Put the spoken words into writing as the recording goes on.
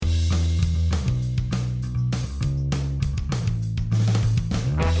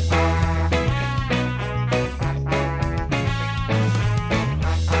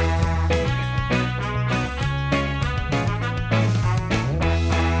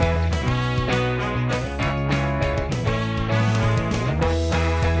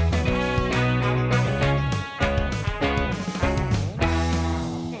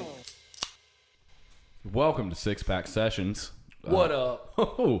Welcome to Six Pack Sessions. What up?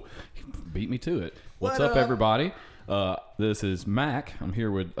 Oh, beat me to it. What's What up, up? everybody? This is Mac. I'm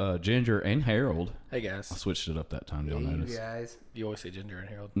here with Ginger and Harold. Hey I guys. switched it up that time. Did y'all notice? guys. You always say Ginger and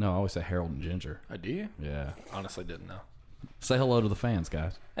Harold. No, I always say Harold and Ginger. Oh, do you? Yeah. Honestly, didn't know. Say hello to the fans,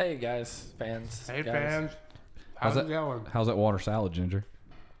 guys. Hey guys, fans. Hey guys. fans, how's that it going? How's that water salad, Ginger?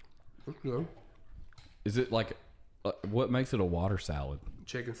 It's good. Is it like what makes it a water salad?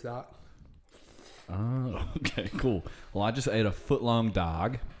 Chicken stock. Oh, okay, cool. Well, I just ate a foot-long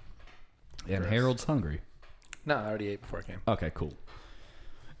dog, and Gross. Harold's hungry. No, I already ate before I came. Okay, cool.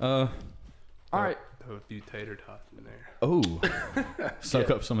 All right. Throw a few tater tots in there. Oh, soak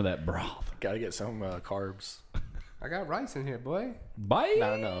up some of that broth. Gotta get some carbs. I got rice in here, boy. Bye.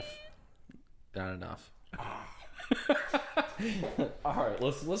 Not enough. Not enough. All right,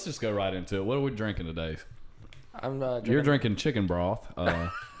 let's just go right into it. What are we drinking today? I'm You're drinking chicken broth.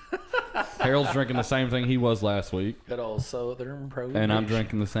 Harold's drinking the same thing he was last week, good old Southern Pro. and I'm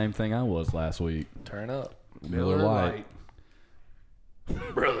drinking the same thing I was last week. Turn up, Miller Lite.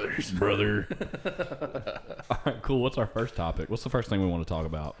 brothers. Brother. All right, cool. What's our first topic? What's the first thing we want to talk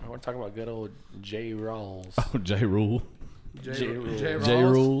about? I want to talk about good old J. Rawls. Oh, J. Rule. J. J.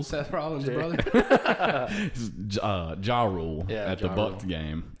 Rules. Seth Rollins' brother. Ja Rule Yeah, at the Ja Bucks Rule.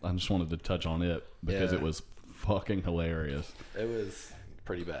 game. I just wanted to touch on it because Yeah. it was fucking hilarious. It was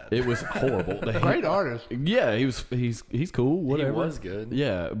pretty bad. It was horrible. Great artist. Yeah, he's cool. Whatever. He was good.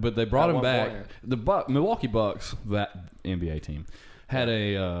 Yeah, but they brought At him one back. point. The Milwaukee Bucks, that NBA team, had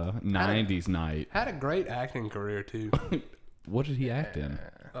a '90s night. Had a great acting career too. What did he act in?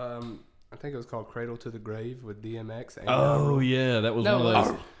 I think it was called Cradle to the Grave with DMX. And Oh yeah, that was no, one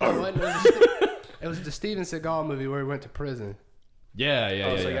of those. it was the Steven Seagal movie where he went to prison. Yeah.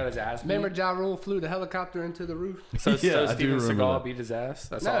 Oh, so he got his ass beat? Remember Ja Rule flew the helicopter into the roof? So, Yeah, so I do Steven remember Seagal that. beat his ass?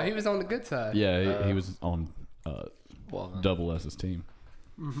 That's No, all? he was on the good side. Yeah, he was on Well, then. Double S's team.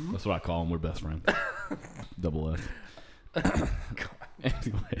 That's what I call him. We're best friends. Double S.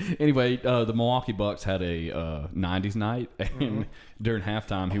 Anyway, the Milwaukee Bucks had a '90s night, and during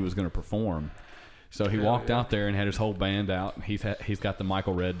halftime, he was going to perform. So he walked out there and had his whole band out. He's got the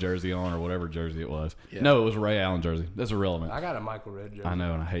Michael Redd jersey on, or whatever jersey it was. Yeah. No, it was a Ray Allen jersey. That's irrelevant. I got a Michael Redd jersey. I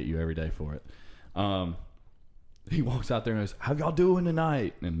know, and I hate you every day for it. He walks out there and goes, "How y'all doing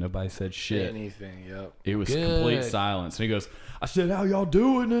tonight?" And nobody said shit. Anything, yep. It was Good. complete silence. And he goes, "I said, how y'all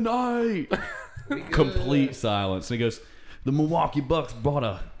doing tonight?" Complete silence. And he goes, "The Milwaukee Bucks brought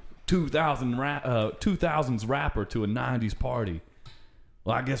a 2000s rapper to a 90s party.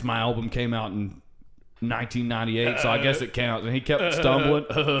 Well, I guess my album came out in 1998, so I guess it counts." And he kept stumbling.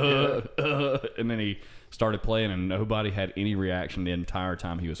 And then he started playing, and nobody had any reaction the entire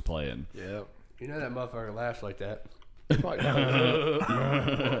time he was playing. Yep. You know that motherfucker laughs like that.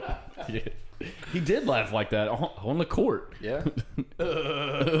 Yeah. He did laugh like that on the court. Yeah.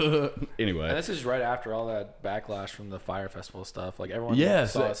 Anyway. And this is right after all that backlash from the Fire Festival stuff. Like everyone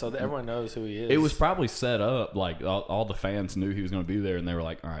Yes. saw it, so that everyone knows who he is. It was probably set up like all the fans knew he was going to be there, and they were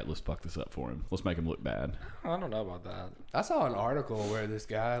like, "All right, let's fuck this up for him. Let's make him look bad." I don't know about that. I saw an article where this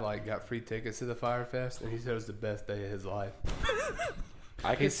guy like got free tickets to the Fire Fest, and he said it was the best day of his life.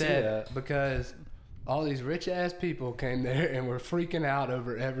 I He can see said that. because all these rich ass people came there and were freaking out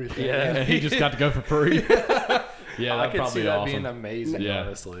over everything. Yeah. And he just got to go for free. Yeah, I that'd could probably see be that awesome. being amazing, Yeah.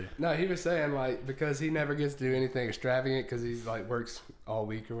 honestly. No, he was saying like because he never gets to do anything extravagant because he's like works all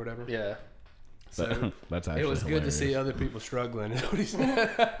week or whatever. Yeah. So That's actually it was good to see hilarious. other people struggling. Is what he said.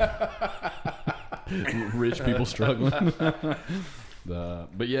 Rich people struggling.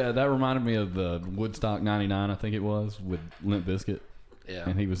 But yeah, that reminded me of the Woodstock '99, I think it was, with Limp Bizkit. Yeah.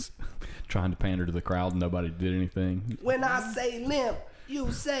 And he was trying to pander to the crowd, and nobody did anything. When I say limp,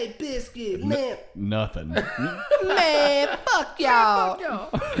 you say biscuit limp. Nothing. Man, fuck y'all.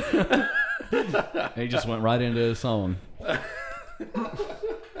 And he just went right into his song.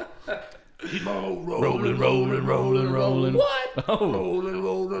 Rolling. What? Oh.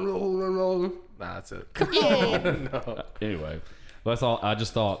 Rolling. Nah, that's it. Yeah. Anyway, that's all. I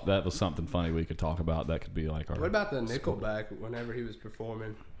just thought that was something funny we could talk about. That could be like our. What about the Nickelback whenever he was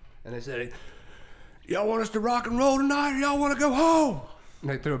performing? And they said, "Y'all want us to rock and roll tonight, or y'all want to go home?" And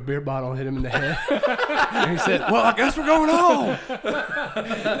they threw a beer bottle and hit him in the head. And he said, "Well, I guess we're going home."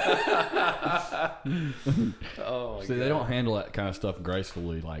 Oh, my See, God. they don't handle that kind of stuff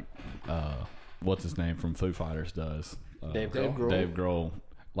gracefully like what's his name from Foo Fighters does. Dave Grohl? Dave Grohl.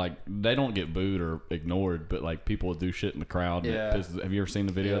 Like, they don't get booed or ignored, but like people will do shit in the crowd. And Yeah. it pisses, have you ever seen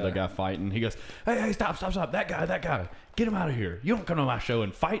the video of Yeah. that guy fighting? He goes, hey, stop. That guy. Get him out of here. You don't come to my show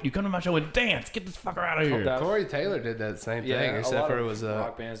and fight. You come to my show and dance. Get this fucker out of here. that- Corey Taylor did that same Yeah, thing, a except lot for it of was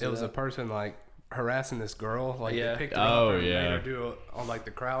rock bands it do was a that. person like harassing this girl. Like Yeah. they picked her Oh, up and yeah. made her do it on like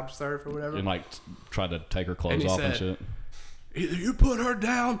the crowd surf or whatever. And like tried to take her And clothes he off and said- shit. Either you put her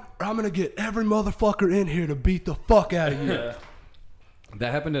down, or I'm gonna get every motherfucker in here to beat the fuck out of you. Yeah.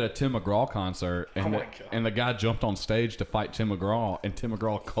 That happened at a Tim McGraw concert, and, Oh my the, God. and the guy jumped on stage to fight Tim McGraw, and Tim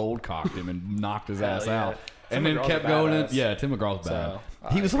McGraw cold cocked him and knocked his ass yeah. out, Tim and then McGraw's kept a going in. badass. Yeah, Tim McGraw's bad. So,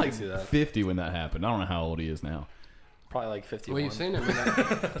 He I was can like see that. 50 when that happened. I don't know how old he is now. Probably like 51. Well, you've seen him in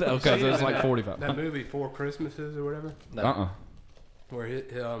that, Okay, so it's in like that- 45. that movie Four Christmases or whatever, No. where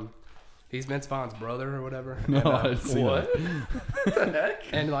he's Vince Vaughn's brother or whatever. No, And, I didn't see What? that. the heck?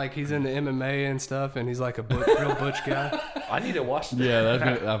 and like he's in the MMA and stuff, and he's like a real butch guy. I need to watch that.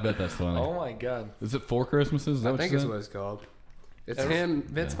 Yeah, I bet that's funny. Oh my god. Is it Four Christmases? Is that I what think you it's said? what it's called. It's Ever- him,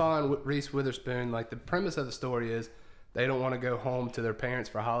 Vince Vaughn, Reese Witherspoon. Like the premise of the story is they don't want to go home to their parents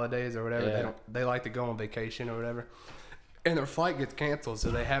for holidays or whatever. Yeah. They like to go on vacation or whatever. And their flight gets canceled, so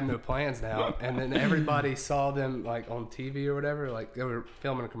they have no plans now. And then everybody saw them like on TV or whatever, like they were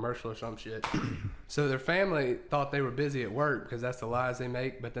filming a commercial or some shit. So their family thought they were busy at work because that's the lies they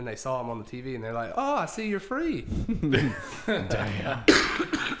make. But then they saw them on the TV and they're like, "Oh, I see you're free." Damn.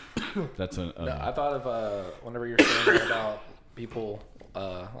 That's a. No, I thought of whenever you're saying about people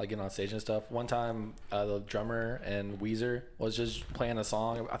like getting on stage and stuff. One time, the drummer and Weezer was just playing a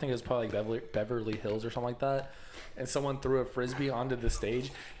song. I think it was probably like Beverly Hills or something like that. And someone threw a frisbee onto the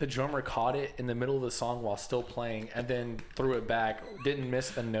stage. The drummer caught it in the middle of the song while still playing, and then threw it back. Didn't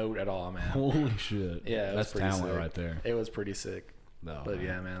miss a note at all, man. Holy shit. Yeah, it was that's pretty talent sick. right there. It was pretty sick. No, But man.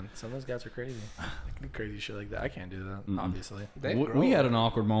 yeah, man, some of those guys are crazy. They can do crazy shit like that. I can't do that, obviously. They We grow had up. an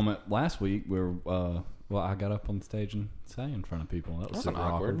awkward moment last week where, well, I got up on stage and sang in front of people. That was Wasn't super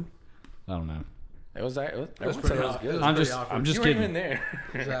awkward. awkward. I don't know. It was. Everyone pretty said it was awkward. good. It was I'm pretty just, awkward. I'm just you weren't kidding. even there.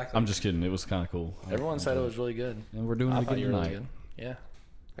 Exactly. I'm just kidding. It was kind of cool. Everyone said it was really good. And we're doing I it thought again you were really tonight. good. Yeah,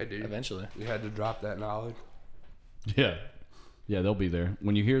 Hey, dude. eventually. You had to drop that knowledge. Yeah. Yeah, they'll be there.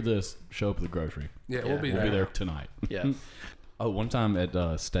 When you hear this, show up at the grocery. Yeah, Yeah. we'll be We'll there. be there tonight. Yeah. Oh, one time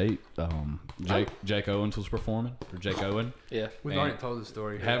at State, Jake Owens was performing, or Jake Owen. Yeah. We've And- already told the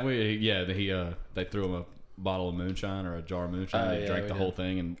story. Have we? Yeah, they threw him a bottle of moonshine or a jar of moonshine. Oh, They yeah, drank we the did. whole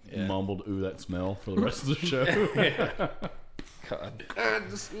thing and Yeah. mumbled, "Ooh, that smell" for the rest of the show. God.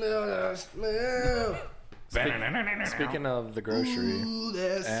 The smell. Speaking of the grocery Ooh,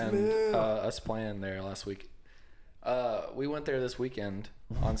 that and smell. us playing there last week, we went there this weekend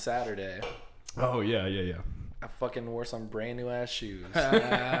on Saturday. Oh yeah. I fucking wore some brand new ass shoes.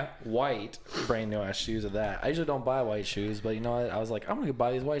 White brand new ass shoes of that. I usually don't buy white shoes, but you know what? I was like, I'm gonna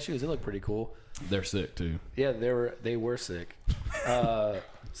buy these white shoes. They look pretty cool. They're sick too. Yeah, they were sick.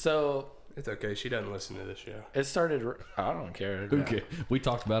 So It's okay. She doesn't listen to this show. it started. I don't care. Okay, we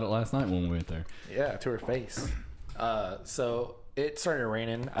talked about it last night when we went there. Yeah, to her face. So it started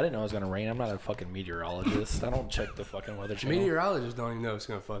raining. I didn't know it was gonna rain. I'm not a fucking meteorologist. I don't check the fucking weather channel. Meteorologists don't even know it's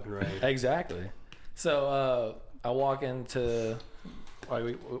gonna fucking rain. Exactly. So I walk into. Where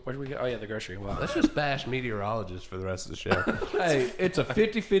did we go? Oh yeah, the grocery. Wow. Let's just bash meteorologists for the rest of the show. Hey, it's a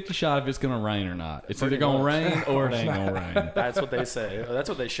 50-50 shot if it's gonna rain or not. It's Pretty either gonna much. rain or it ain't gonna rain. That's what they say. That's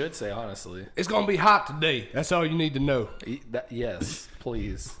what they should say. Honestly. It's gonna be hot today. That's all you need to know. Yes,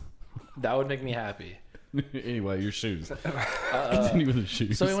 please. That would make me happy. Anyway, your shoes. Continue with the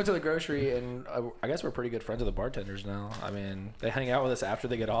shoes. So we went to the grocery, and I guess we're pretty good friends with the bartenders now. I mean, they hang out with us after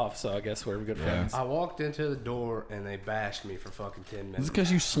they get off, so I guess we're good friends. I walked into the door and they bashed me for fucking 10 It's minutes.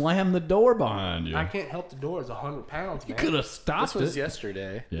 because you slammed the door behind you. I can't help the door. It's 100 pounds, man. Could have stopped This was it.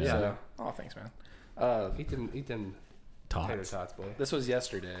 yesterday. Yeah. So, oh, thanks, man. Eat them tater Tots. tots, boy. This was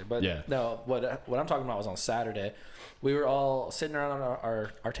yesterday, but Yeah. no. What I'm talking about was on Saturday. We were all sitting around on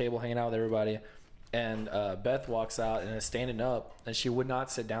our table, hanging out with everybody, and Beth walks out and is standing up, and she would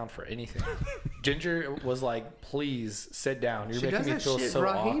not sit down for anything. Ginger was like, "Please sit down. You're She making does me that feel shit so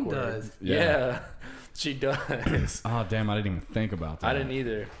Raheem awkward." does. Yeah, she does. Oh damn! I didn't even think about that. I didn't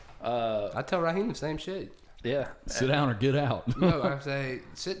either. I tell Raheem the same shit. Yeah, Sit down or get out. No, I say,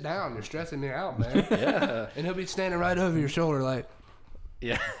 sit down. You're stressing me out, man. yeah, And he'll be standing right over your shoulder like,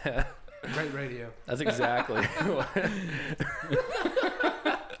 yeah. great radio. That's exactly.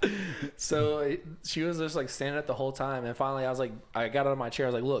 So she was just like standing up the whole time, and finally I was like, I got out of my chair. I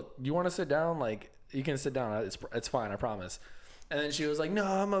was like, "Look, you want to sit down? Like, you can sit down. It's fine. I promise." And then she was like, "No,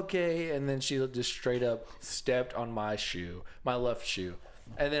 I'm okay." And then she just straight up stepped on my shoe, my left shoe.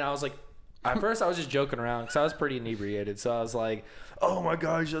 And then I was like, at first I was just joking around because I was pretty inebriated. So I was like, "Oh my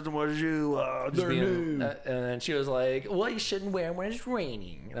God, she doesn't want a shoe." Just being, and then she was like, "Well, you shouldn't wear them when it's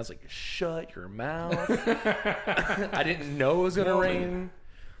raining." And I was like, "Shut your mouth." I didn't know it was gonna rain.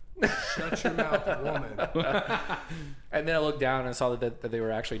 Shut your mouth, woman. And then I looked down and saw that they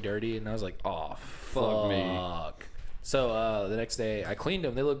were actually dirty, and I was like, "Oh, fuck me." So the next day, I cleaned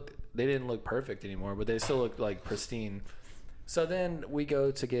them. They didn't look perfect anymore, but they still looked like pristine. So then we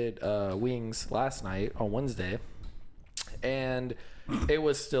go to get wings last night on Wednesday, and it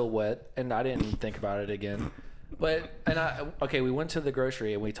was still wet, and I didn't think about it again. We went to the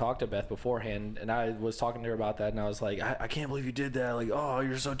grocery and we talked to Beth beforehand, and I was talking to her about that, and I was like, I can't believe you did that. Like, oh,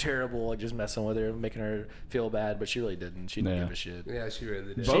 you're so terrible. Like, just messing with her, making her feel bad, but she really didn't. She didn't Yeah. give a shit. Yeah, she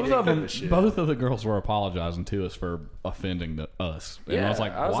really did. Both of the girls were apologizing to us for offending us. And I was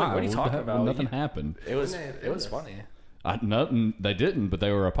like, I was why? like, what are you talking about? Nothing happened. It was Wouldn't they it was offend us? funny. Nothing. They didn't, but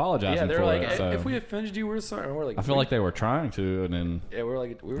they were apologizing Yeah, they're for like, it. So if we offended you, we're sorry. And we're like, I feel like they were trying to, and then yeah, we're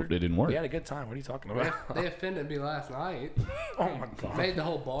like, it didn't work. We had a good time. What are you talking about? They offended me last night. Oh my god. Made the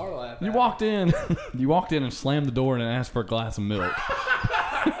whole bar laugh. You at walked in, and slammed the door and asked for a glass of milk.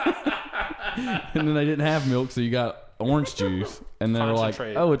 And then they didn't have milk, so you got orange juice, and they were like,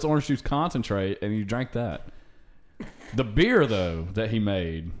 Concentrate. "Oh, it's orange juice concentrate," and you drank that. The beer though that he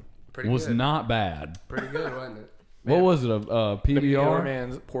made Pretty was good. not bad. Pretty good, wasn't it? What was it? A Poor PBR?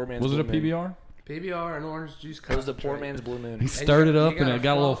 man's Was it a Blue Moon. PBR? PBR and orange juice. It was the poor concentrate. man's Blue Moon. He stirred you it up, and gotta it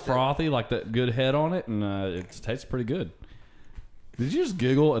got a little froth it. frothy, like that good head on it, and it tastes pretty good. Did you just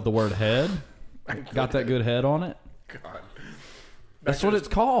giggle at the word head? Got that good head on it? God. That's what it's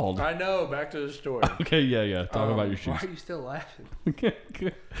called. I know. Back to the story. Okay, yeah. Talk about your Why shoes. are you still laughing?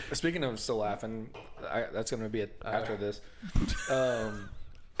 Speaking of still laughing, that's going to be after this.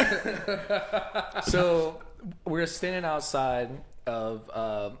 So we're standing outside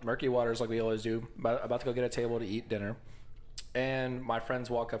of Murky Waters like we always do, about to go get a table to eat dinner. And my friends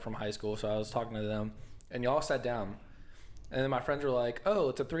walk up from high school, so I was talking to them, and y'all sat down. And then my friends were like, "Oh,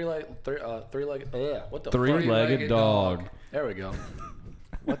 it's a three-legged, what the fuck?" Three-legged dog. There we go.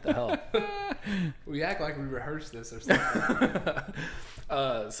 What the hell? We act like we rehearsed this or something.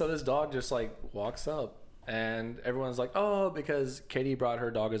 So this dog just like walks up, and everyone's like, "Oh," because Katie brought her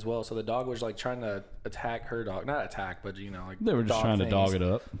dog as well. So the dog was like trying to attack her dog, not attack, but you know, like They were just dog trying to things. dog it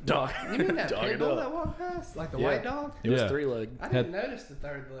up. Dog. You mean that dog pit it bull up. that walked past? Like the Yeah. white dog? It was Yeah. three-legged. I didn't notice the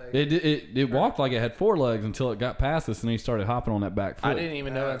third leg. It walked like it had four legs until it got past us, and he started hopping on that back foot. I didn't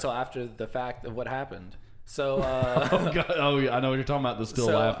even know until after the fact of what happened. So, Oh God! Oh yeah, I know what you're talking about. They're still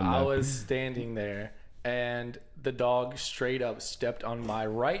so laughing. I though. was standing there, and the dog straight up stepped on my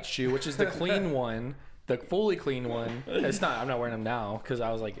right shoe, which is the clean one, the fully clean one. It's not. I'm not wearing them now because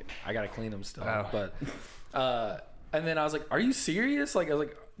I was like, I gotta clean them still. Oh. But, and then I was like, "Are you serious?" Like I was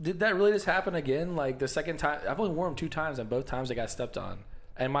like, "Did that really just happen again?" Like the second time, I've only worn them 2 times, and both times they got stepped on.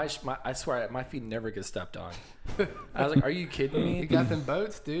 And I swear, my feet never get stepped on. I was like, "Are you kidding me?" You got them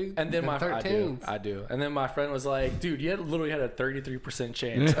boats, dude. And then Them I 13s. do. And then my friend was like, "Dude, you literally had a 33%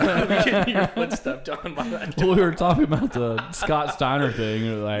 chance of getting your foot stepped on by that Well, dog." we were talking about the Scott Steiner thing.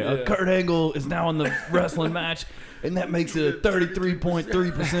 and like, Yeah. Kurt Angle is now in the wrestling match, and that makes it a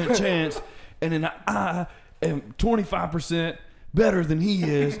 33.3% chance. And then I am 25% better than he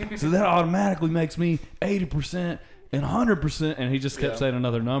is, so that automatically makes me 80% and 100%. And he just kept Yeah. saying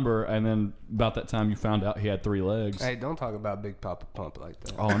another number. And then about that time, you found out he had 3 legs. Hey, don't talk about Big Papa Pump like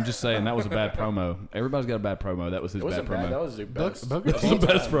that. Oh, I'm just saying that was a bad promo. Everybody's got a bad promo. That was his It wasn't bad promo. bad. That was the best. Booker That was the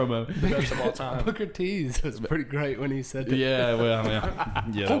best promo. Best of all time. Booker T's was pretty great when he said that. Yeah, well,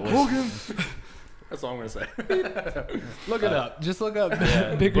 yeah, that was. That's all I'm gonna say. Look it up. Just look up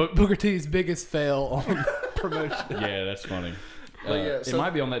Booker T's biggest fail on promotion. Yeah, that's funny. But yeah, it so-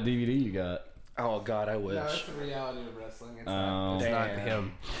 might be on that DVD you got. Oh God, I No, wish. it's the reality of wrestling. It's, Oh. not, it's not Damn.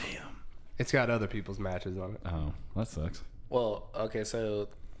 him. It's got other people's matches on it. Oh, that sucks. Well, okay, so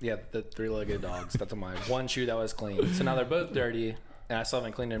yeah, the 3-legged dogs. That's on my one shoe that was clean. So now they're both dirty, and I still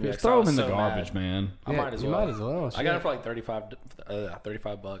haven't cleaned them yet. Just 'cause I throw was them in the so garbage, mad. man. I Yeah, might as you well. might as well, I got shit. it for like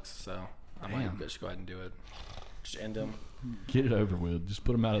 $35, so I might just go ahead and do it. Just end them. Get it over with. Just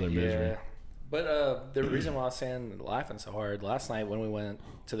put them out of their misery. Yeah. But the reason why I was saying laughing so hard last night when we went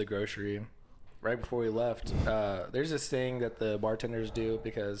to the grocery, right before we left, there's this thing that the bartenders do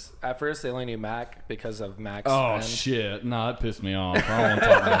because at first they only knew Mac because of Mac's Oh friend. shit! No, it pissed me off. I don't want to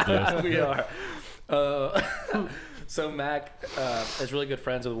talk about this. We are. So Mac is really good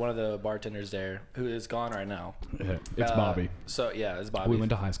friends with one of the bartenders there who is gone right now. Yeah, it's Bobby. So yeah, it's Bobby. We went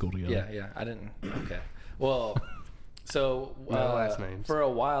to high school together. Yeah. I didn't. Okay. Well, so No last names. for a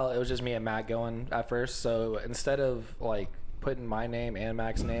while it was just me and Mac going at first. So instead of like putting my name and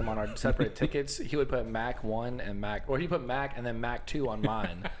Mac's name on our separate tickets, he would put Mac 1 and Mac, or he put Mac and then Mac 2 on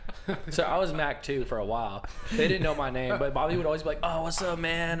mine. So I was Mac 2 for a while. They didn't know my name, but Bobby would always be like, "Oh, what's up,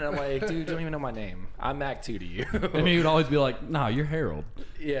 man?" And I'm like, "Dude, you don't even know my name. I'm Mac 2 to you." And he would always be like, "No, you're Harold."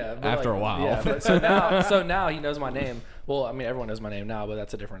 Yeah. But After a while. Yeah. But so now he knows my name. Well, I mean, everyone knows my name now, but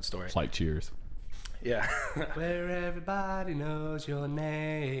that's a different story. It's like Cheers. Yeah. Where everybody knows your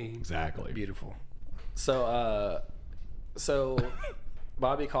name. Exactly. Beautiful. So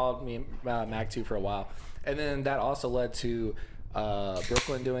Bobby called me Mac 2 for a while, and then that also led to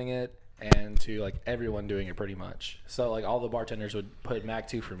Brooklyn doing it, and to like everyone doing it pretty much. So like all the bartenders would put Mac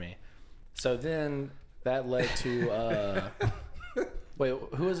 2 for me. So then that led to wait,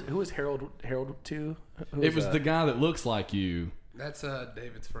 who was Harold 2? It was the guy that looks like you. That's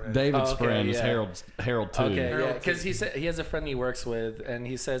David's friend. David's Oh, okay, friend is yeah. Harold too. Okay, yeah, because he said he has a friend he works with, and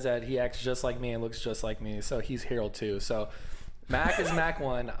he says that he acts just like me and looks just like me, so he's Harold 2. So Mac is Mac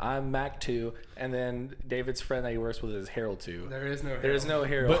 1, I'm Mac 2, and then David's friend that he works with is Harold 2. There is no Harold. There's no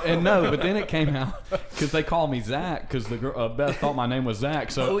Harold. But then it came out because they called me Zach because the girl Beth thought my name was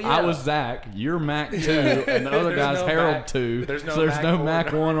Zach, so Oh, yeah. I was Zach. You're Mac 2, and the other There's guy's no Harold Mac. 2. There's no so there's Mac no 1.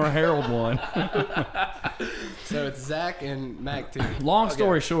 Mac 1 or Harold 1. So it's Zach and Mac 2. Long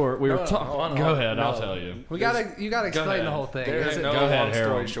story short, we were hold talking. on, Go hold on. ahed, I'll No. tell you. You gotta explain ahead. the whole thing. There's no Go ahead, long story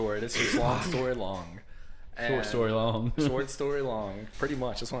Harold. short. It's just long story long. Short And- story long. Short story long. Pretty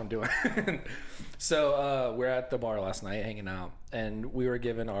much. That's what I'm doing. So we're at the bar last night hanging out, and we were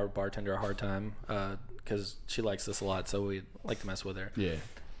giving our bartender a hard time because she likes this a lot, so we like to mess with her. Yeah.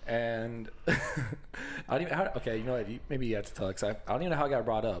 And I don't even. Okay, you know what? Maybe you have to tell because I don't even know how it got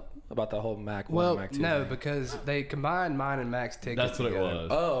brought up about the whole Mac 1 Well, and Mac 2 no, thing. because they combined mine and Mac's tickets. That's what it together. was.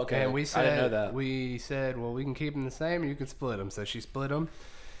 Oh, okay. And we I said, didn't know that. we said, well, we can keep them the same, or you can split them. So she split them,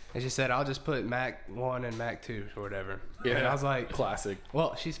 and she said, I'll just put Mac 1 and Mac 2 or whatever. Yeah. And I was like, Classic.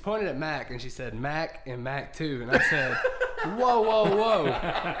 well, she's pointed at Mac, and she said Mac and Mac 2, and I said, whoa, whoa, whoa.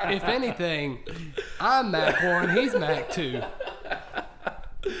 If anything, I'm Mac 1, he's Mac 2.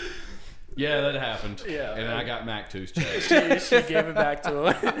 Yeah, that happened. Yeah. And then I got Mac 2's check. She gave it back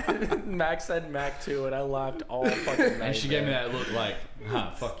to him. Mac said Mac 2, and I lauged all fucking night. And she gave me that look like,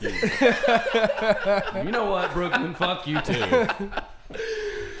 fuck you. You know what, Brooklyn? Fuck you too.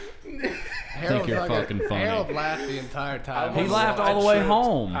 Harold you're fucking funny. Harold laughed the entire time. He almost- laughed I all the way tripped.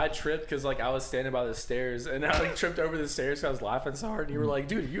 home. I tripped because like I was standing by the stairs and I like tripped over the stairs because I was laughing so hard. And you were like,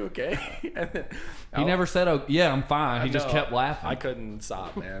 "Dude, are you okay?" And then He never said, "Oh, yeah, I'm fine." He just No, kept laughing. I couldn't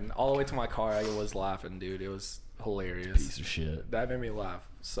stop, man. All the way to my car, I was laughing, dude. It was hilarious. Piece of shit. That made me laugh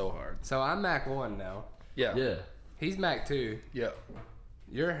so hard. So I'm Mac 1 now. Yeah, Yeah. He's Mac 2. yeah.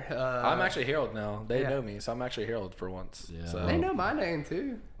 You're. I'm actually Harold now. They yeah. know me, so I'm actually Harold for once. Yeah. So They know my name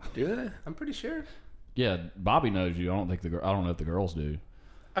too. do they? I'm pretty sure. Yeah, Bobby knows you. I don't think I don't know if the girls do.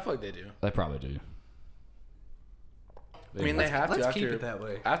 I feel like they do. They probably do. I mean, they have to Let's after keep it that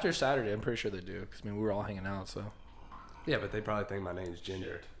way. after Saturday. I'm pretty sure they do because I mean we were all hanging out, so Yeah, but they probably think my name's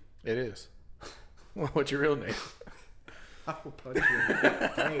Ginger. it is. What's your real name? I will punch you in the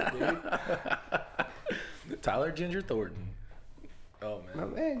face, dude. Tyler Ginger Thornton. Oh man. Oh,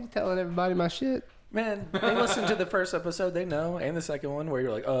 man, you telling everybody my shit? Man, they listened to the first episode, they know, and the second one where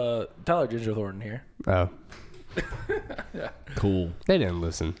you're like, Tyler Ginger Thornton here. Oh, Yeah. Cool. they didn't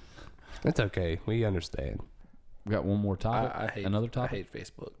listen. It's okay. We understand. We got one more topic. I hate another I topic. hate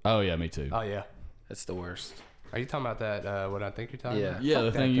Facebook. Oh yeah, me too. Oh yeah. It's the worst. Are you talking about that? What I think you're talking Yeah. about? Yeah, Fuck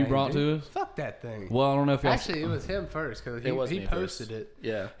the that thing you brought dude. to us. Fuck that thing. Well, I don't know if y'all. Actually, it was him first because It was he me posted first. it,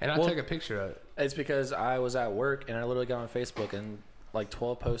 Yeah. and I Well, took a picture of it. It's because I was at work and I literally got on Facebook and like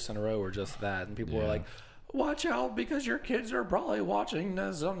 12 posts in a row were just that. And people were Yeah. like, watch out because your kids are probably watching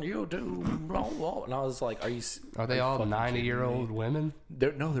this on YouTube. Blah, blah. And I was like, Are they you all fucking kidding 90-year-old me? women?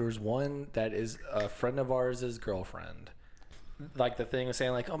 No, there was one that is a friend of ours' girlfriend. Like the thing was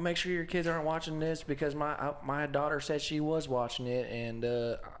saying like, oh, make sure your kids aren't watching this because my daughter said she was watching it, and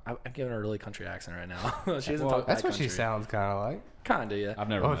I'm giving her a really country accent right now. She doesn't Well, talk that's that what she country. sounds kind of like. Kinda, yeah. I've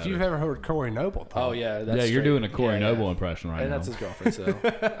never. Oh, met if you've her. ever heard Corey Noble talk. Oh yeah, that's Yeah, you're straight. doing a Corey Yeah, Noble yeah. impression right And now. that's his girlfriend, so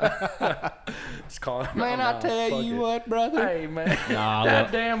just calling him Man, out I now. tell Fuck you it. what, brother. Hey man, Nah, I that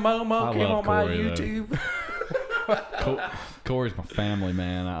love- damn Momo I came love on my Corey, though. YouTube. Corey's my family,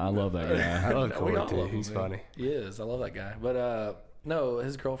 man. I love that I guy. love We Corey all too. love him, He's man. funny. He is. I love that guy. But no,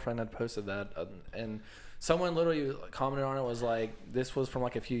 his girlfriend had posted that, and someone literally commented on it, was like, "This was from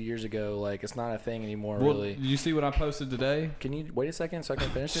like a few years ago. Like it's not a thing anymore, Well, really." did you see what I posted today? Can you wait a second so I can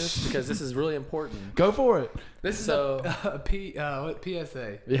finish this because this is really important. Go for it. This is So- what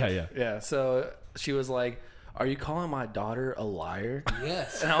PSA? Yeah, yeah. Yeah. So she was like, "Are you calling my daughter a liar?"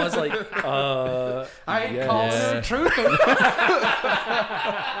 Yes. And I was like, I ain't yes. calling her a truther.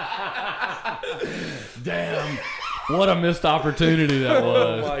 Damn. What a missed opportunity that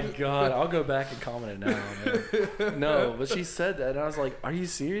Oh was. my god! I'll go back and comment it now. Man. No, but she said that, and I was like, "Are you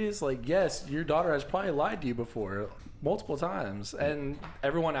serious? Like, yes, your daughter has probably lied to you before, multiple times." And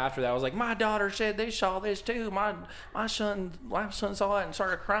everyone after that was like, "My daughter said they saw this too. My son saw it and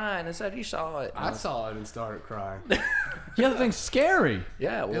started crying and said he saw it." I saw it and started crying. Yeah, the thing's scary.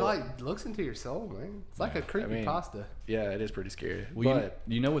 Yeah, It well, like looks into your soul, man. It's like a creepy pasta. yeah, it is pretty scary. Well, But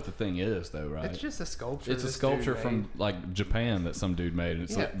you know what the thing is, though, right? It's just a sculpture. It's a this sculpture dude from made. like Japan that some dude made.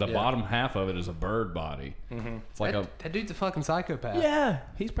 It's like the Yeah. bottom half of it is a bird body. Mm-hmm. It's like That dude's a fucking psychopath. yeah.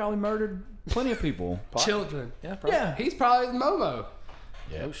 He's probably murdered plenty of people. Children. yeah, probably. Yeah. He's probably Momo.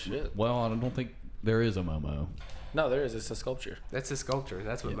 Yeah. Oh shit! Well, I don't think there is a Momo. No, there is. It's a sculpture. That's a sculpture.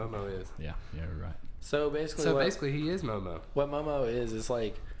 That's what Momo is. Yeah, you're right. So basically, So basically, he is Momo. what Momo is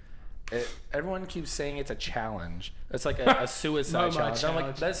like, everyone keeps saying it's a challenge. It's like a suicide Momo challenge. I'm like,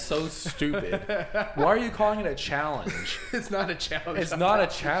 challenge. that's so stupid. Why are you calling it a challenge? It's not a challenge. It's not a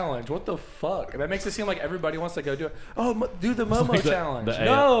challenge. What the fuck? That makes it seem like everybody wants to go do it. Oh, do the Momo Like challenge. the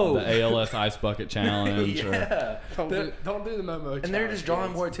No. the ALS ice bucket challenge. Or, Yeah. Don't do the Momo challenge. And they're just drawing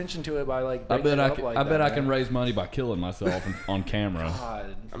kids. more attention to it by like. I breaking bet it I up can. like I bet that, I can man. raise money by killing myself on camera.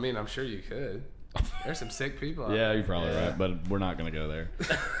 God. I mean, I'm sure you could. There's some sick people out Yeah, there. you're probably Yeah. right, but we're not gonna go there.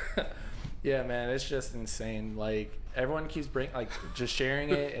 Yeah, man, it's just insane. Like everyone keeps just sharing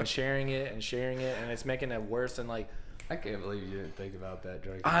it and sharing it and sharing it, and it's making it worse. And like, I can't believe you didn't think about that,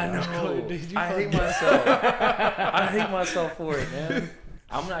 Drake. I know. Dude, you I hate fucking- myself. I hate myself for it, man.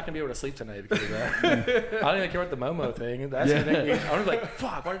 I'm not gonna be able to sleep tonight because of that. I don't even care about the Momo thing. That's Yeah. the thing. I'm like,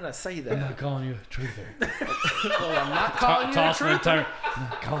 fuck. Why didn't I say that? calling you a truther. Well, I'm not calling you a Toss truther. and turn. I'm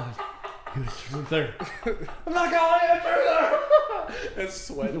not calling you a truther. I'm not calling it further. It's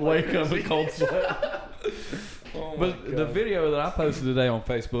sweating. Wake up in cold sweat. Oh my But the God. video that I posted today on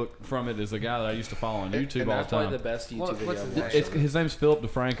Facebook from it is a guy that I used to follow on YouTube and all that's the probably time. the best YouTube What's video. his I've name? watched. It's his name's Philip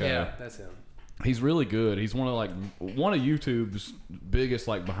DeFranco. Yeah, that's him. He's really good. He's one of YouTube's biggest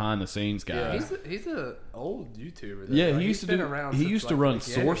like behind the scenes guys. He's a old YouTuber. Though. Yeah, Like, he he's used to been do. around He since, used to like, run the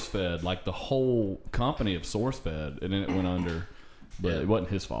beginning. SourceFed, like the whole company of SourceFed, and then it went under. But it wasn't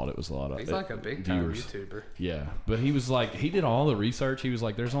his fault. It was a lot of He's like a big time viewers. YouTuber. Yeah, but he was like, he did all the research. He was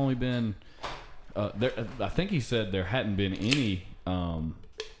like, there's only been, I think he said there hadn't been any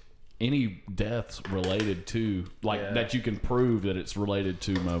deaths related to that you can prove that it's related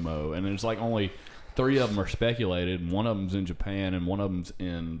to Momo, and there's like only 3 of them are speculated, and one of them's in Japan, and one of them's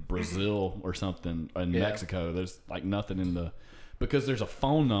in Brazil or something, in Mexico. There's like nothing because there's a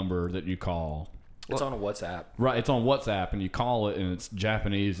phone number that you call. It's on WhatsApp. Right, it's on WhatsApp, and you call it, and it's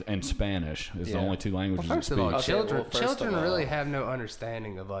Japanese and Spanish is the Yeah. only 2 languages Well, first you of all, speak. Okay, children well, first of children all- really have no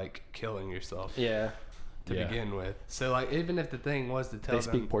understanding of like killing yourself Yeah. to Yeah. begin with. So like, even if the thing was to tell They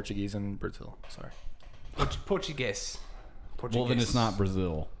speak them Portuguese in Brazil. Sorry. Portuguese. Well, then it's not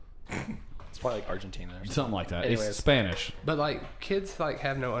Brazil. It's probably like Argentina or something. Something like that. Anyways. It's Spanish. But like, kids like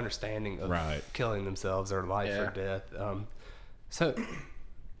have no understanding of Right. killing themselves or life Yeah. or death. So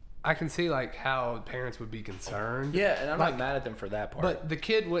I can see like how parents would be concerned. Yeah, and I'm Like, not mad at them for that part. But the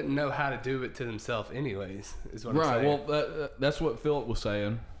kid wouldn't know how to do it to themselves, anyways. Is what I'm Right. saying. Well, that's what Philip was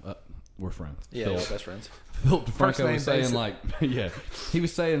saying. We're friends. yeah, Philip, we're best friends. Philip First DeFranco name was saying basis. like, yeah, he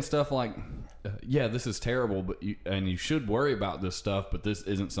was saying stuff like, yeah, this is terrible, but you should worry about this stuff, but this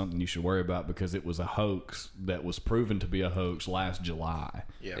isn't something you should worry about because it was a hoax that was proven to be a hoax last July.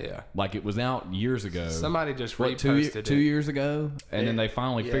 yeah. Like it was out years ago. Somebody just What, reposted it. 2 years ago, and then Yeah. they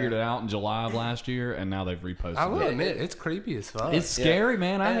finally Yeah. figured it out in July of last year, and now they've reposted I will it. admit, it's creepy as fuck. It's scary,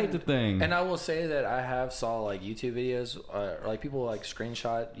 man. I hate the thing. And I will say that I have saw like YouTube videos, or like people like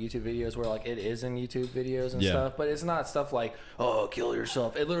screenshot YouTube videos where like it is in YouTube videos and Yeah. stuff, but it's not stuff like kill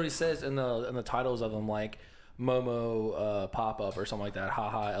yourself. It literally says in the titles of them like Momo pop up or something like that,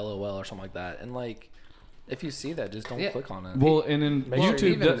 haha LOL or something like that, and like if you see that, just don't Yeah. click on it. Well, and then Make sure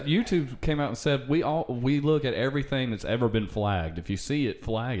YouTube came out and said we look at everything that's ever been flagged. If you see it,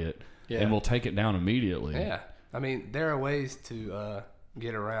 flag it, Yeah. and we'll take it down immediately. Yeah, I mean, there are ways to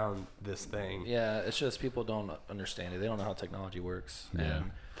get around this thing. Yeah, it's just people don't understand it. They don't know how technology works. Yeah.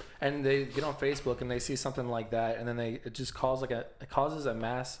 And they get on Facebook and they see something like that, and then it just causes a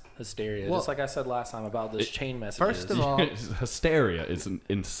mass hysteria. Well, just like I said last time about this chain messages. First of all, It's hysteria. It's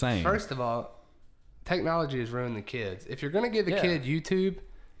insane. First of all, technology has ruined the kids. If you're going to give a Yeah. kid YouTube,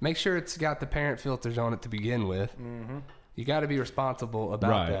 make sure it's got the parent filters on it to begin with. Mm-hmm. You got to be responsible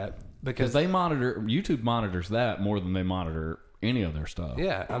about Right. that because they YouTube monitors that more than they monitor any of their stuff.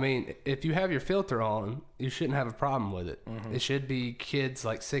 yeah, I mean, if you have your filter on, you shouldn't have a problem with it. Mm-hmm. It should be kids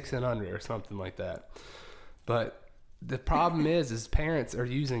like 6 and under or something like that. But the problem is parents are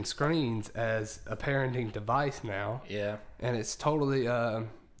using screens as a parenting device now, Yeah. and it's totally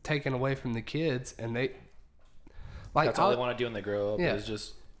taken away from the kids, and they like That's all they want to do when they grow up Yeah. is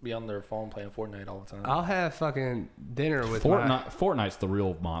just be on their phone playing Fortnite all the time. I'll have fucking dinner with Fortnite's the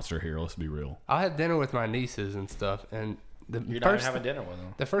real monster here. Let's be real. I'll have dinner with my nieces and stuff, and You're not even having dinner with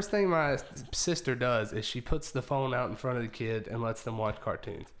them. the first thing my sister does is she puts the phone out in front of the kid and lets them watch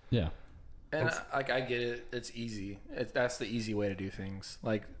cartoons. Yeah. And I get it. It's easy. That's the easy way to do things.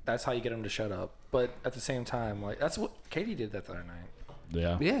 Like, that's how you get them to shut up. But at the same time, like, that's what Katie did that the other night.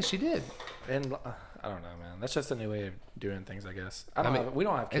 Yeah. Yeah, she did. And I don't know, man. That's just a new way of doing things, I guess. We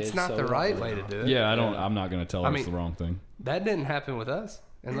don't have kids. It's not so the we don't right really way know. to do it. Yeah, I'm not going to tell her it's the wrong thing. That didn't happen with us,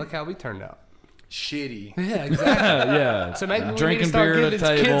 and look how we turned out. Shitty. Yeah, exactly. Yeah. So maybe we need to drinking start beer at a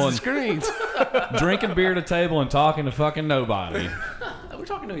giving kids table the and screens. drinking beer at a table and talking to fucking nobody. We're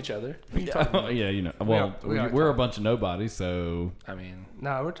talking to each other. What are you talking about? Yeah, you know. Well, we are we're a bunch of nobodies, so I mean,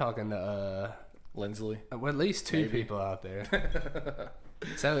 No, we're talking to Lindsley. well, at least two Maybe. people out there.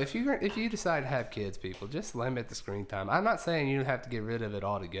 So if you decide to have kids, people, just limit the screen time. I'm not saying you have to get rid of it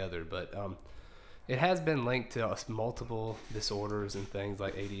altogether, but it has been linked to multiple disorders and things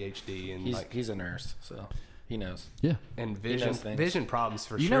like ADHD and He's a nurse, so he knows. yeah. and knows things. vision problems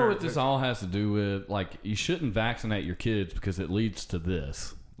for You sure. know what this all has to do with? Like, you shouldn't vaccinate your kids because it leads to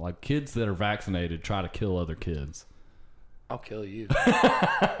this. Like, kids that are vaccinated try to kill other kids. I'll kill you.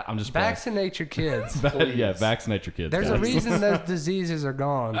 I'm just playing. Vaccinate your kids. Yeah, vaccinate your kids. There's a guys. reason those diseases are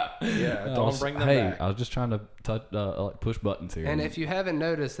gone. Yeah, don't bring them hey, back. I was just trying to push buttons here. And if you haven't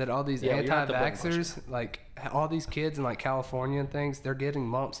noticed that all these Yeah, you don't have to button anti-vaxxers, like all these kids in like California and things, they're getting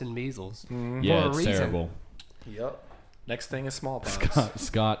mumps and measles yeah, for a it's reason. terrible. Yep. Next thing is smallpox.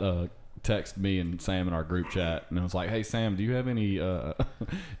 Scott texted me and Sam in our group chat, and I was like, "Hey Sam, do you have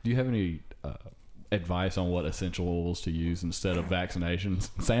any advice on what essential oils to use instead of vaccinations?"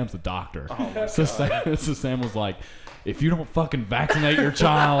 Sam's the doctor, so Sam was like, "If you don't fucking vaccinate your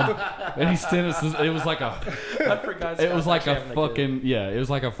child," and he sent us. It was like a. I forgot. It was like Scott's a having fucking it was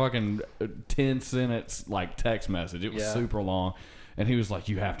like a fucking 10 sentence like text message. It was Yeah. super long, and he was like,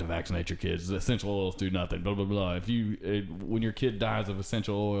 "You have to vaccinate your kids. The essential oils do nothing. Blah blah blah. If when your kid dies of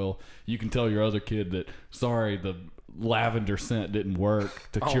essential oil, you can tell your other kid that sorry the lavender scent didn't work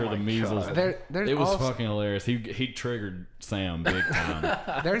to cure my the measles." God. There's It was also- fucking hilarious. He triggered Sam big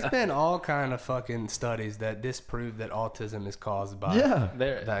time. There's been all kind of fucking studies that disprove that autism is caused by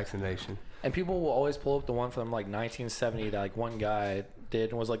There, vaccination. and people will always pull up the one from like 1970 that like one guy did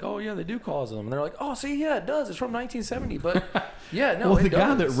and was like, "Oh yeah, they do cause them." And they're like, "Oh, see, yeah, it does. It's from 1970." But yeah, no, Well, it the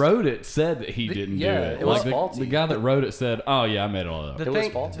guy that does. wrote it said that he didn't do yeah, it. it was Like faulty. the guy that wrote it said, "Oh yeah, I made it all up." The It was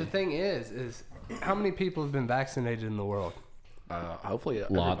thing, faulty. the thing is how many people have been vaccinated in the world? Hopefully,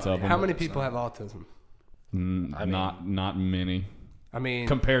 Lots everybody. of them. How many people have autism? Not many I mean,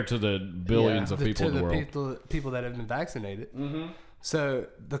 compared to the billions of people in the world. people that have been vaccinated. Mm-hmm. So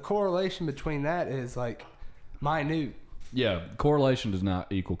the correlation between that is like minute. Yeah, correlation does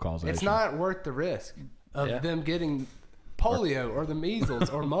not equal causation. It's not worth the risk of Yeah. them getting polio or the measles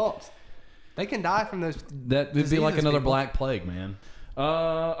or mumps. They can die from those. That would be like diseases, another people. black plague, man.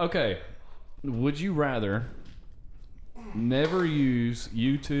 Okay. Would you rather never use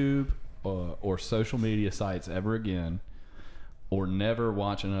YouTube or social media sites ever again, or never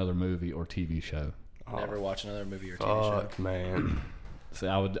watch another movie or TV show? Never watch another movie or TV show. Fuck, man. See,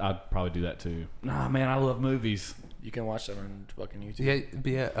 I'd probably do that too. Nah, man, I love movies. You can watch them on fucking YouTube.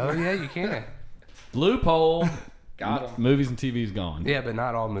 Yeah. Oh, yeah, you can. Loophole. Got 'em. Movies and TV's gone. Yeah, but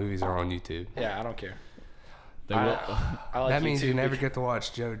not all movies are on YouTube. Yeah, I don't care. They will. I like That means YouTube you never because- get to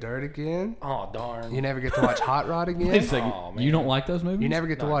watch Joe Dirt again. Oh darn! You never get to watch Hot Rod Wait a again. second. Oh, You man. don't like those movies? You never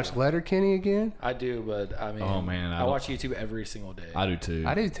get to Not watch Letterkenny again. I do, but I mean, Oh, man, I I don't- watch YouTube every single day. I do too.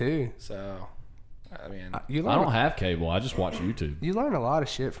 I do too. So, I mean, You I learn, don't have cable. I just watch YouTube. you learn a lot of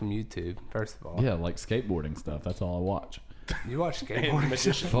shit from YouTube. First of all, Yeah, like skateboarding stuff. That's all I watch. you watch and skateboarding.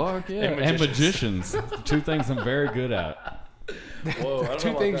 magician. Fuck yeah. And And magicians. magicians. Two things I'm very good at. Whoa, I don't Two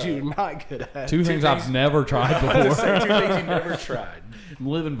know about things that. you're not good at. Two things I've never tried Say before. two things you never tried. I'm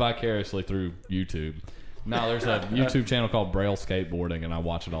living vicariously through YouTube. No, there's a YouTube channel called Braille Skateboarding, and I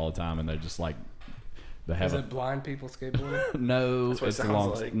watch it all the time. And they just like they have Is a it blind people skateboarding? no. That's what it It's a sounds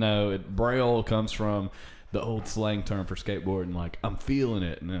long like. no. Braille comes from the old slang term for skateboarding, like I'm feeling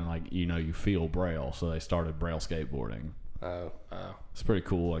it, and then like you feel Braille, so they started Braille Skateboarding. Oh, It's pretty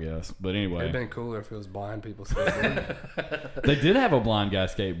cool, I guess. But it'd anyway, been cooler if it was blind people skateboarding. they did have a blind guy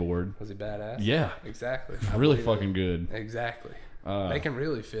skateboard. Was he badass? Yeah, exactly. really fucking good. Exactly. They can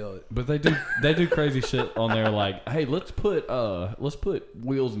really feel it. But they do crazy shit on there like, hey, let's put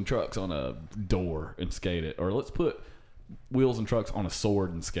wheels and trucks on a door and skate it, or let's put wheels and trucks on a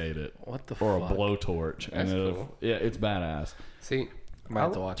sword and skate it. What the or fuck? a blowtorch. That's cool. Yeah, it's badass. See, I might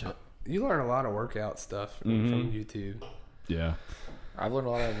have to watch it. You learn a lot of workout stuff from YouTube. Yeah. I've learned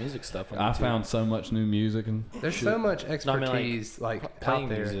a lot of music stuff on I YouTube. found so much new music and There's shit. so much No, I mean, expertise like playing out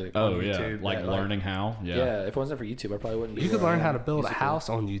there. music. Oh on yeah, YouTube like that, learning how. Yeah. Yeah. If it wasn't for YouTube, I probably wouldn't be You could where I learn how am to build a musically. house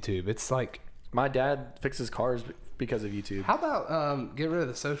on YouTube. It's like, My dad fixes cars because of YouTube. how about get rid of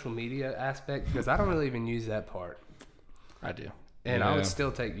the social media aspect, because I don't really even use that part, I do. and I Yeah. would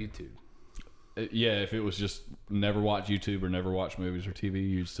still take YouTube. Yeah, if it was just never watch YouTube or never watch movies or TV,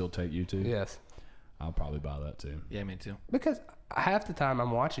 you'd still take YouTube. Yes, I'll probably buy that too. Yeah, me too. because half the time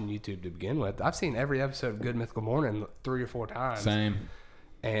I'm watching YouTube to begin with. I've seen every episode of Good Mythical Morning 3 or 4 times. Same.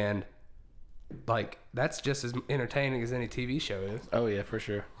 And like that's just as entertaining as any TV show is. Oh yeah, for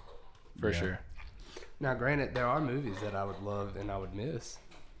sure. For Yeah. sure. Now, granted, there are movies that I would love and I would miss.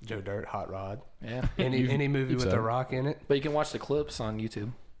 Joe Dirt, Hot Rod, Yeah. any movie with so. The Rock in it. But you can watch the clips on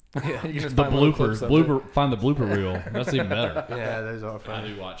YouTube. Yeah, you can just The find little bloopers, clips of it. find the blooper reel. That's even better. Yeah, those are I fun.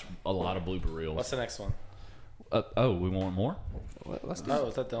 do watch a lot of blooper reels. What's the next one? We want more? Let's do Oh,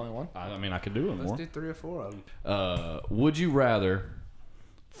 is that the only one? I mean, I could do it let's more. do 3 or 4 of them. Would you rather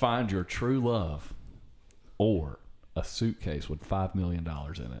find your true love or a suitcase with $5 million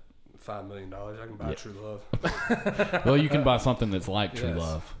in it? $5 million, I can buy true love. Well, you can buy something that's like true Yes.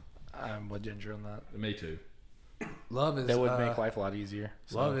 love. I'm with Ginger on that. Me too. Love is That would make life a lot easier.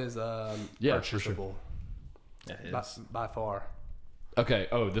 So, love is Yeah, for sure. purchasable it by, is. by far. Okay.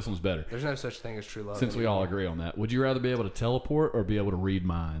 Oh, this one's better. There's no such thing as true love. Since we all agree on that, would you rather be able to teleport or be able to read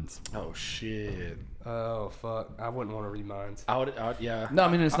minds? Oh shit. Oh fuck! I wouldn't want to read minds. I would. Yeah. No, I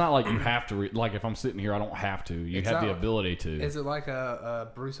mean it's not like you have to read. Like if I'm sitting here, I don't have to. You It's have the not- ability to. Is it like a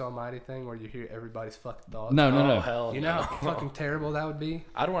Bruce Almighty thing where you hear everybody's fucking thoughts? No, no, Oh no. hell. You know no. how fucking terrible that would be.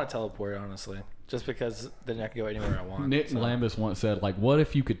 I don't want to teleport honestly, just because then I can go anywhere I want. Nick so. Lambus once said, like, what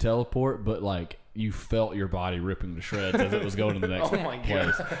if you could teleport, but like you felt your body ripping to shreds as it was going to the next Oh my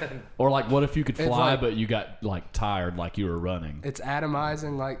place? god. Or like, what if you could It's fly, like- but you got like tired, like you were running? It's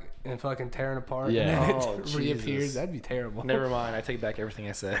atomizing like and fucking tearing apart. Yeah. And then Oh, it reappears. Jesus. That'd be terrible. Never mind. I take back everything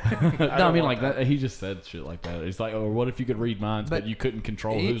I said. No, I don't mean want like that. He just said shit like that. It's like, oh, what if you could read minds, but But you couldn't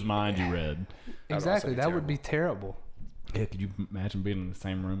control he- whose mind you read? Exactly. be That would be terrible. Yeah, could you imagine being in the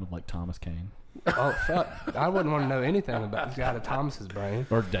same room with like Thomas Kane Oh fuck! I wouldn't want to know anything about this guy to Thomas's brain.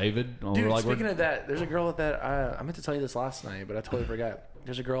 or David? Or Dude, like, speaking of that, there's a girl that I meant to tell you this last night, but I totally forgot.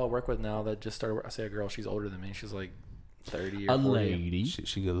 There's a girl I work with now that just started. I say a girl, she's older than me. She's like 30 or a 40. lady.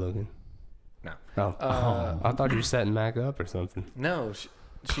 She good looking. No. Oh, I thought you were setting Mac up or something. No,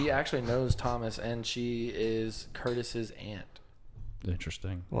 she actually knows Thomas, and she is Curtis's aunt.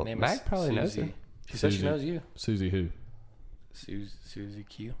 Interesting. Well, Name Mac is probably knows Susie. her. She said she Susie. knows you. Susie who? Susie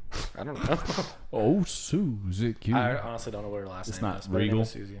Q. I don't know. Oh, Susie Q. I honestly don't know what her last It's name not is. But her name Regal? is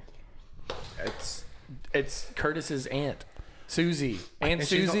Susie. It's Curtis's aunt, Susie. Aunt And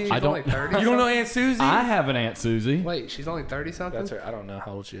she's Susie. I don't- only 30. You don't know Aunt Susie? I have an Aunt Susie. Wait, she's only 30 something. That's her. I don't know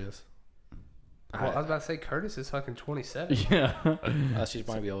how old she is. Well, I was about to say Curtis is fucking 27. Yeah. She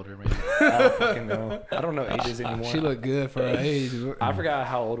might be older, maybe. I don't fucking know. I don't know ages anymore. She looked good for her age. I forgot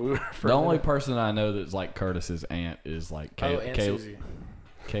how old we were. For The a only minute. person I know that's like Curtis's aunt is like Aunt Susie.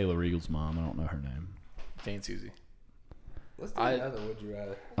 Kayla Regal's mom. I don't know her name. It's Aunt Susie. Let's do I- another. Would you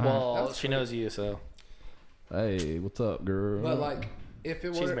rather? Well, That was she funny. knows you, so Hey, what's up, girl? But like, if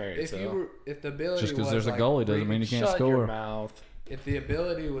it She's were, married, if so- you were, if the ability Just because was there's a like goalie doesn't reading- mean you can't shut your score. mouth. If the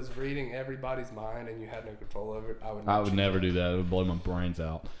ability was reading everybody's mind and you had no control over it, I would. I not would choose never that. do that. It would blow my brains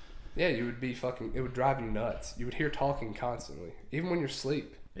out. Yeah, you would be fucking. It would drive you nuts. You would hear talking constantly, even when you're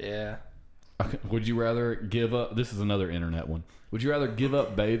asleep. Yeah. Okay, would you rather give up? This is another internet one. Would you rather give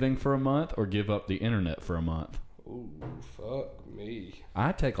up bathing for a month or give up the internet for a month? Ooh, fuck me.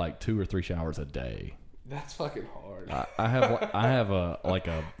 I take like 2 or 3 showers a day. That's fucking hard. I have a like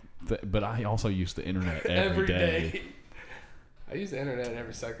a, but I also use the internet every day. I use the internet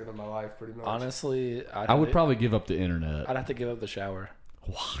every second of my life, pretty much. Honestly, I would probably give up the internet. I'd have to give up the shower.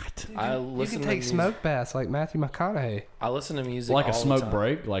 What? I you listen can to take music. smoke baths like Matthew McConaughey. I listen to music Like a all the smoke time.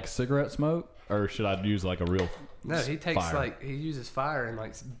 break, like cigarette smoke, or should I use like a real? No, he takes fire? he uses fire and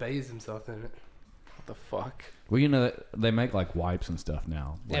like bathes himself in it. What the fuck? Well, you know they make like wipes and stuff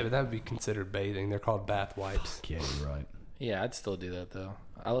now. Yeah, but that would be considered bathing. They're called bath wipes. Yeah, you're right. Yeah, I'd still do that though.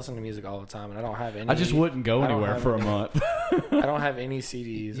 I listen to music all the time, and I don't have any. I just wouldn't go I don't anywhere have for a any- month. I don't have any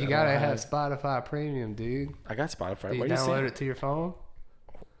CDs. You I gotta don't have Spotify Premium, dude. I got Spotify. Do you What do you download say? it to your phone?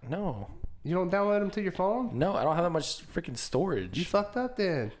 No. You don't download them to your phone? No, I don't have that much freaking storage. You fucked up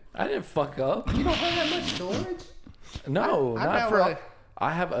then. I didn't fuck up. You don't have that much storage? No, I not for. download-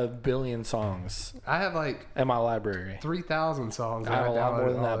 I have a billion songs I have like in my library. 3,000 songs. I have a lot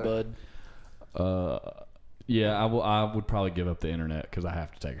more than that, bud. bud. Yeah, I would probably give up the internet because I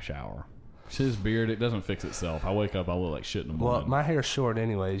have to take a shower. His beard, it doesn't fix itself. I wake up, I look like shit in the morning. Well, my hair's short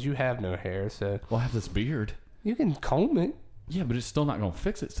anyways. You have no hair, so I have this beard. you can comb it. Yeah, but it's still not going to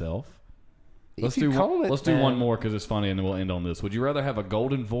fix itself. If you comb it, Let's do man. one more because it's funny, and then we'll end on this. Would you rather have a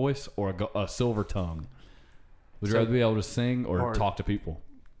golden voice or a silver tongue? Would you rather be able to sing or talk to people?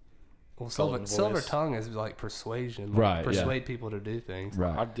 Well, Golden silver voice. tongue is like persuasion. Like Right, yeah. Persuade people to do things.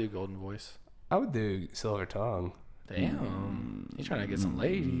 Right. I'd do golden voice. I would do silver tongue. Damn, you trying to get some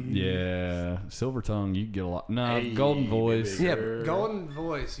ladies? Yeah, silver tongue, you get a lot. No, Hey, golden voice. baby. Yeah, Sure. but golden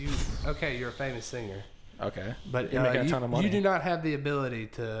voice. You're a famous singer, Okay, but you're making a ton of money. you do not have the ability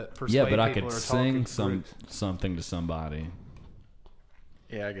to persuade Yeah, but I people could or sing talk in groups. something to somebody.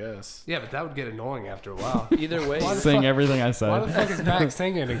 Yeah, I guess. Yeah, but that would get annoying after a while. Either way, Why the Sing fuck- everything I Why say. the fuck is Max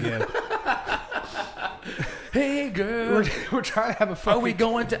singing again? hey girl, We're trying to have a are fucking. we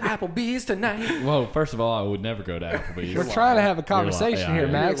going to Applebee's tonight? Well, first of all, I would never go to Applebee's. We're trying to have a conversation lying. here,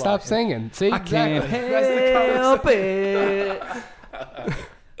 Yeah, Max. you're Stop lying. singing. See, I can't That's the help conversation. it.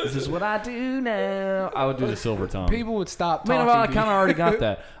 This is what I do now. I would do the silver tongue. People would stop I mean, talking. I to kind of you. already got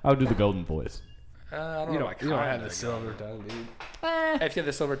that. I would do the golden voice. I don't You know. don't have the silver tongue, dude. If you had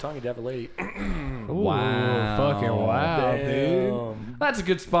the silver tongue, you'd have a lady. Ooh, Wow. fucking wow, dude. Damn. That's a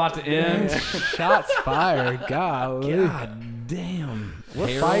good spot to end. Shots fired. Golly. God damn. We're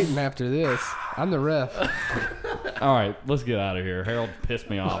Harold? fighting after this. I'm the ref. All right, let's get out of here. Harold pissed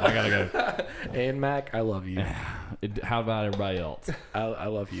me off. I gotta go. And Mac, I love you. How about everybody else? I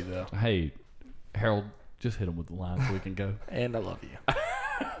love you though, Hey, Harold, just hit him with the line so we can go. and I love you.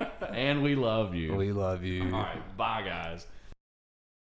 And we love you. We love you. All right, bye, guys.